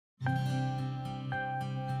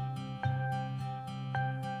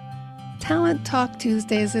Talent Talk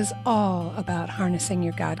Tuesdays is all about harnessing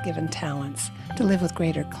your God-given talents to live with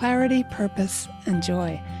greater clarity, purpose, and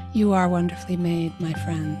joy. You are wonderfully made, my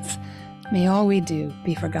friends. May all we do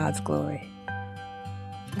be for God's glory.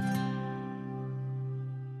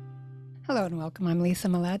 Hello and welcome. I'm Lisa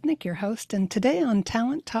Mladinich, your host, and today on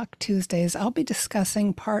Talent Talk Tuesdays, I'll be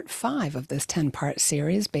discussing part 5 of this 10-part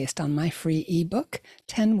series based on my free ebook,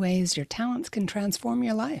 10 Ways Your Talents Can Transform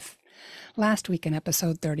Your Life. Last week in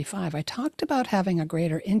episode 35, I talked about having a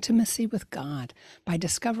greater intimacy with God by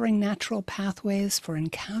discovering natural pathways for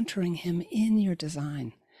encountering Him in your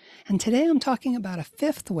design. And today I'm talking about a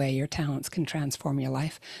 5th way your talents can transform your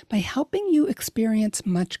life by helping you experience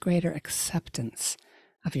much greater acceptance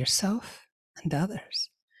of yourself and others.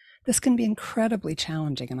 This can be incredibly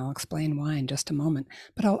challenging, and I'll explain why in just a moment,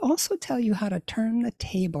 but I'll also tell you how to turn the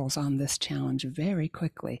tables on this challenge very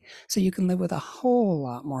quickly so you can live with a whole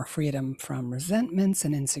lot more freedom from resentments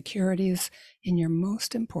and insecurities in your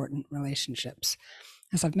most important relationships.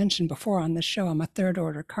 As I've mentioned before on this show, I'm a third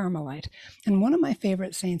order Carmelite, and one of my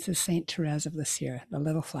favorite saints is Saint Therese of Lisieux, the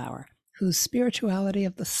Little Flower, whose spirituality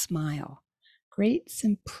of the smile, great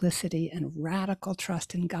simplicity, and radical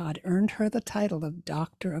trust in God earned her the title of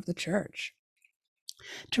Doctor of the Church.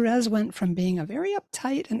 Therese went from being a very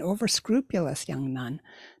uptight and over-scrupulous young nun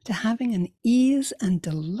to having an ease and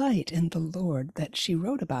delight in the Lord that she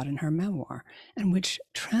wrote about in her memoir, and which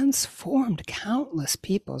transformed countless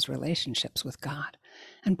people's relationships with God.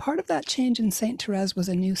 And part of that change in St. Therese was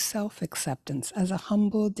a new self-acceptance as a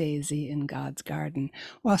humble daisy in God's garden,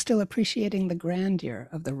 while still appreciating the grandeur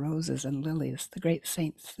of the roses and lilies, the great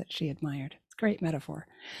saints that she admired. It's a great metaphor.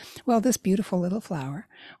 Well, this beautiful little flower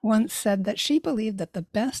once said that she believed that the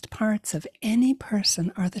best parts of any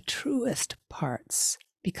person are the truest parts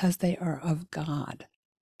because they are of God.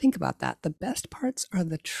 Think about that. The best parts are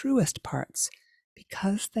the truest parts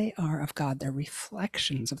because they are of God. They're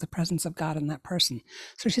reflections of the presence of God in that person.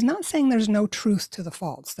 So she's not saying there's no truth to the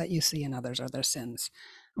faults that you see in others or their sins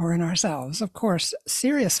or in ourselves. Of course,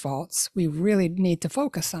 serious faults we really need to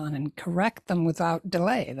focus on and correct them without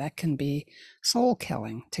delay. That can be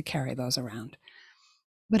soul-killing to carry those around.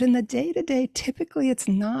 But in the day-to-day, typically it's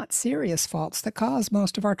not serious faults that cause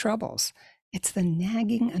most of our troubles. It's the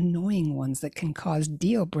nagging, annoying ones that can cause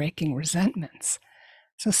deal-breaking resentments.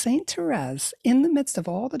 So Saint Therese, in the midst of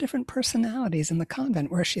all the different personalities in the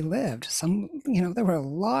convent where she lived, there were a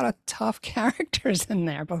lot of tough characters in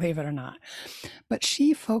there, believe it or not. But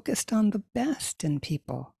she focused on the best in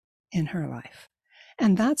people in her life.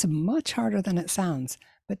 And that's much harder than it sounds.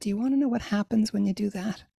 But do you want to know what happens when you do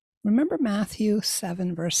that? Remember Matthew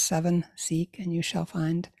 7, verse 7, seek and you shall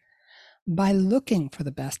find. By looking for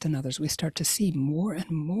the best in others, we start to see more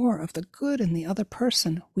and more of the good in the other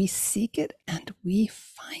person. We seek it and we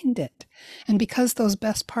find it. And because those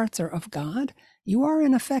best parts are of God, you are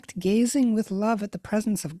in effect gazing with love at the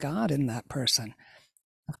presence of God in that person.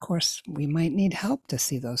 Of course, we might need help to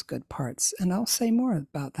see those good parts, and I'll say more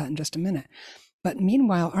about that in just a minute. But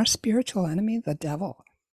meanwhile, our spiritual enemy, the devil,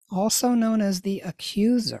 also known as the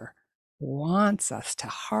accuser, wants us to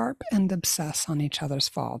harp and obsess on each other's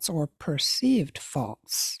faults or perceived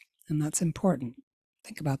faults. And that's important.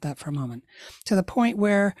 Think about that for a moment. To the point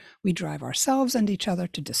where we drive ourselves and each other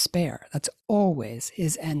to despair. That's always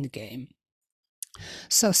his end game.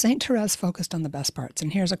 So St. Therese focused on the best parts.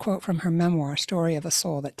 And here's a quote from her memoir, Story of a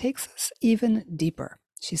Soul, that takes us even deeper.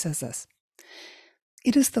 She says this: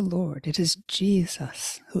 "It is the Lord, it is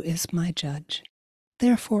Jesus who is my judge.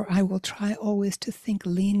 Therefore, I will try always to think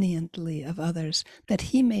leniently of others, that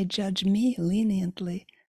he may judge me leniently,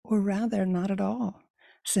 or rather not at all,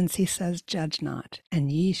 since he says, 'Judge not,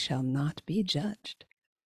 and ye shall not be judged.'"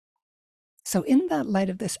 So in that light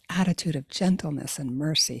of this attitude of gentleness and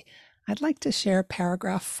mercy, I'd like to share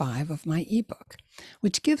paragraph 5 of my ebook,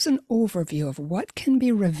 which gives an overview of what can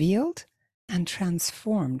be revealed and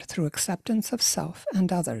transformed through acceptance of self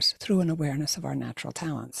and others through an awareness of our natural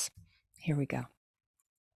talents. Here we go.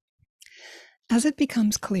 As it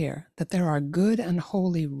becomes clear that there are good and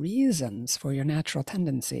holy reasons for your natural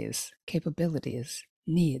tendencies, capabilities,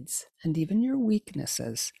 needs, and even your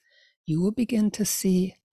weaknesses, you will begin to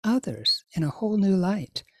see others in a whole new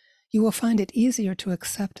light. You will find it easier to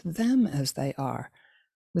accept them as they are,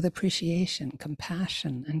 with appreciation,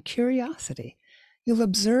 compassion, and curiosity. You'll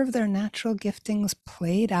observe their natural giftings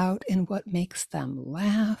played out in what makes them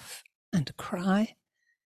laugh and cry,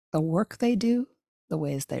 the work they do, the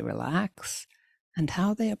ways they relax, and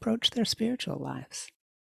how they approach their spiritual lives.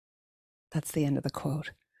 That's the end of the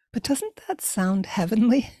quote. But doesn't that sound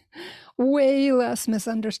heavenly? Way less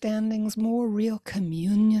misunderstandings, more real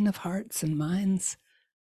communion of hearts and minds,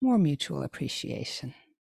 more mutual appreciation.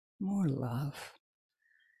 more love.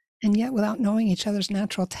 And yet, without knowing each other's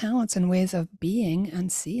natural talents and ways of being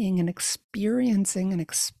and seeing and experiencing and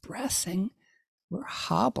expressing, we're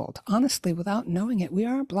hobbled. Honestly, without knowing it, we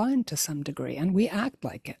are blind to some degree, and we act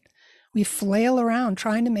like it. We flail around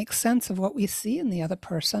trying to make sense of what we see in the other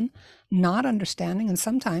person, not understanding, and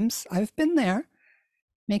sometimes, I've been there,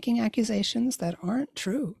 making accusations that aren't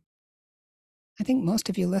true. I think most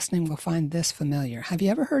of you listening will find this familiar. Have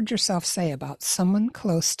you ever heard yourself say about someone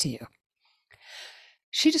close to you,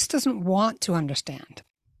 she just doesn't want to understand,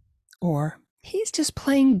 or he's just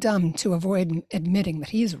playing dumb to avoid admitting that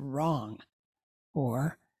he's wrong,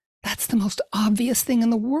 or that's the most obvious thing in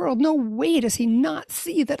the world. No way does he not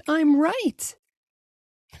see that I'm right.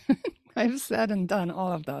 I've said and done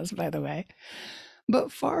all of those, by the way.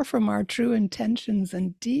 But far from our true intentions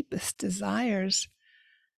and deepest desires,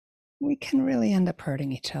 we can really end up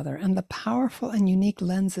hurting each other. And the powerful and unique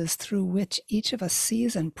lenses through which each of us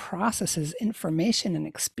sees and processes information and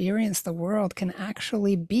experience the world can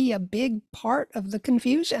actually be a big part of the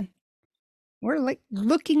confusion. We're like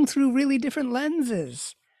looking through really different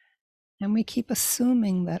lenses. And we keep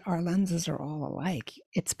assuming that our lenses are all alike.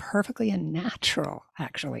 It's perfectly unnatural,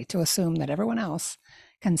 actually, to assume that everyone else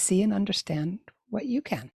can see and understand what you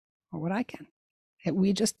can or what I can.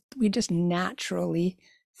 We just naturally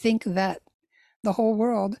think that the whole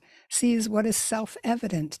world sees what is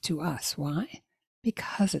self-evident to us. Why?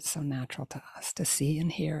 Because it's so natural to us to see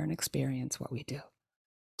and hear and experience what we do,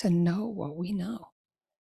 to know what we know.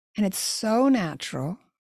 And it's so natural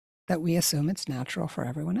that we assume it's natural for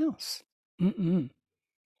everyone else.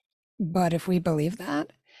 But if we believe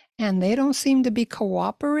that, and they don't seem to be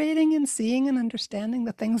cooperating in seeing and understanding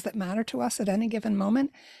the things that matter to us at any given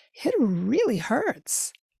moment, it really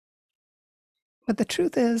hurts. But the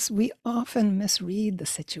truth is, we often misread the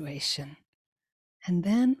situation. And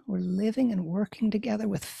then we're living and working together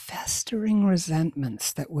with festering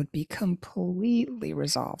resentments that would be completely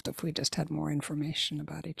resolved if we just had more information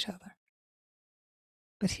about each other.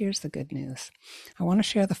 But here's the good news. I want to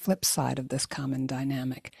share the flip side of this common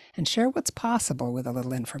dynamic and share what's possible with a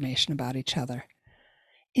little information about each other.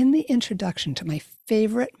 In the introduction to my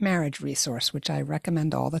favorite marriage resource, which I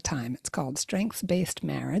recommend all the time, it's called Strengths-Based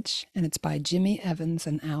Marriage, and it's by Jimmy Evans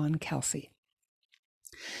and Alan Kelsey.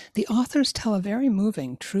 The authors tell a very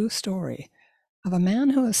moving, true story of a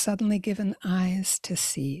man who is suddenly given eyes to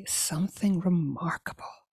see something remarkable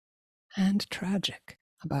and tragic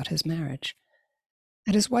about his marriage.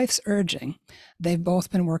 At his wife's urging, they've both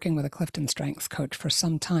been working with a Clifton Strengths coach for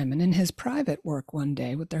some time, and in his private work one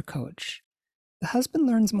day with their coach, the husband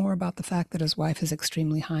learns more about the fact that his wife is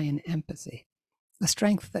extremely high in empathy, a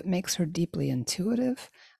strength that makes her deeply intuitive,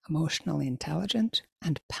 emotionally intelligent,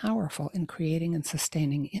 and powerful in creating and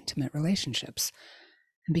sustaining intimate relationships.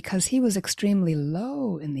 And because he was extremely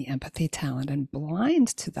low in the empathy talent and blind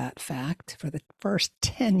to that fact for the first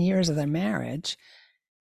 10 years of their marriage,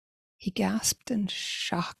 he gasped in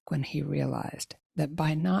shock when he realized that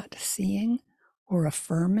by not seeing or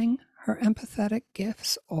affirming her empathetic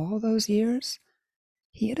gifts all those years,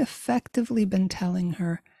 he had effectively been telling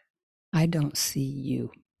her, I don't see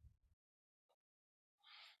you.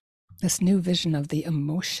 This new vision of the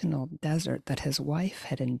emotional desert that his wife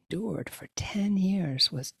had endured for 10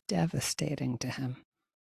 years was devastating to him.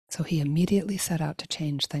 So he immediately set out to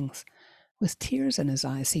change things. With tears in his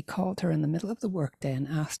eyes, he called her in the middle of the workday and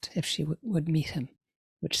asked if she would meet him,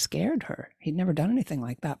 which scared her. He'd never done anything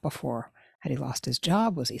like that before. Had he lost his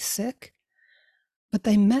job? Was he sick? But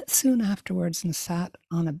they met soon afterwards and sat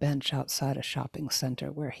on a bench outside a shopping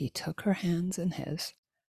center where he took her hands in his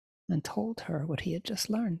and told her what he had just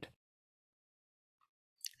learned.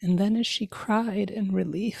 And then as she cried in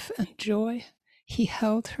relief and joy, he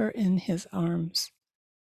held her in his arms.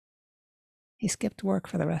 He skipped work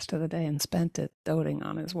for the rest of the day and spent it doting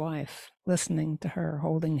on his wife, listening to her,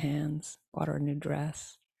 holding hands, bought her a new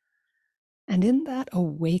dress. And in that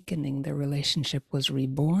awakening, their relationship was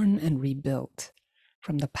reborn and rebuilt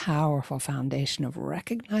from the powerful foundation of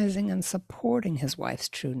recognizing and supporting his wife's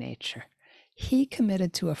true nature. He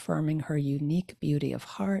committed to affirming her unique beauty of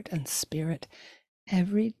heart and spirit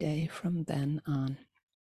every day from then on.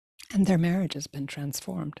 And their marriage has been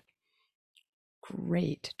transformed.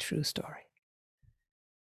 Great true story.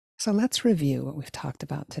 So let's review what we've talked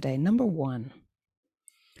about today. Number 1,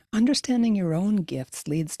 understanding your own gifts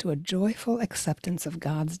leads to a joyful acceptance of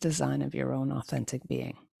God's design of your own authentic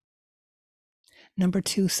being. Number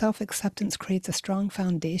 2, self-acceptance creates a strong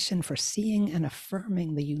foundation for seeing and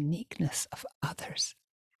affirming the uniqueness of others.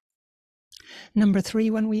 Number 3,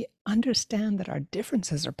 when we understand that our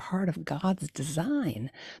differences are part of God's design,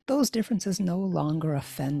 those differences no longer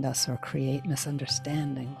offend us or create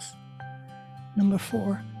misunderstandings. Number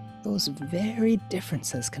 4, those very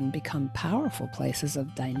differences can become powerful places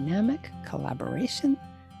of dynamic collaboration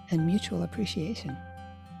and mutual appreciation.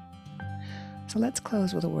 So let's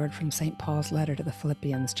close with a word from St. Paul's letter to the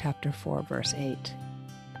Philippians, chapter 4, verse 8.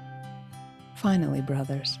 Finally,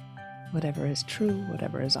 brothers, whatever is true,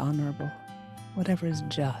 whatever is honorable, whatever is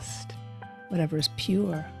just, whatever is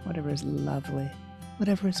pure, whatever is lovely,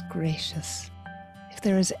 whatever is gracious, if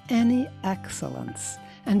there is any excellence,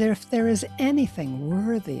 and if there is anything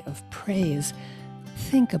worthy of praise,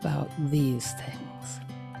 think about these things.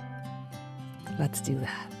 Let's do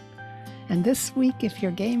that. And this week, if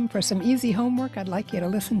you're game for some easy homework, I'd like you to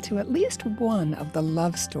listen to at least one of the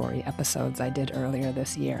love story episodes I did earlier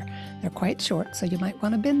this year. They're quite short, so you might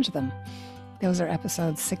want to binge them. Those are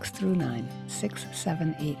episodes 6 through 9, 6,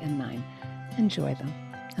 7, 8, and 9. Enjoy them,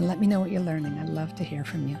 and let me know what you're learning. I'd love to hear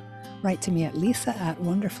from you. Write to me at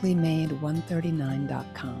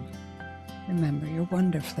lisa@wonderfullymade139.com. Remember, you're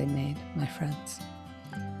wonderfully made, my friends.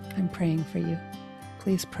 I'm praying for you.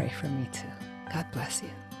 Please pray for me too. God bless you.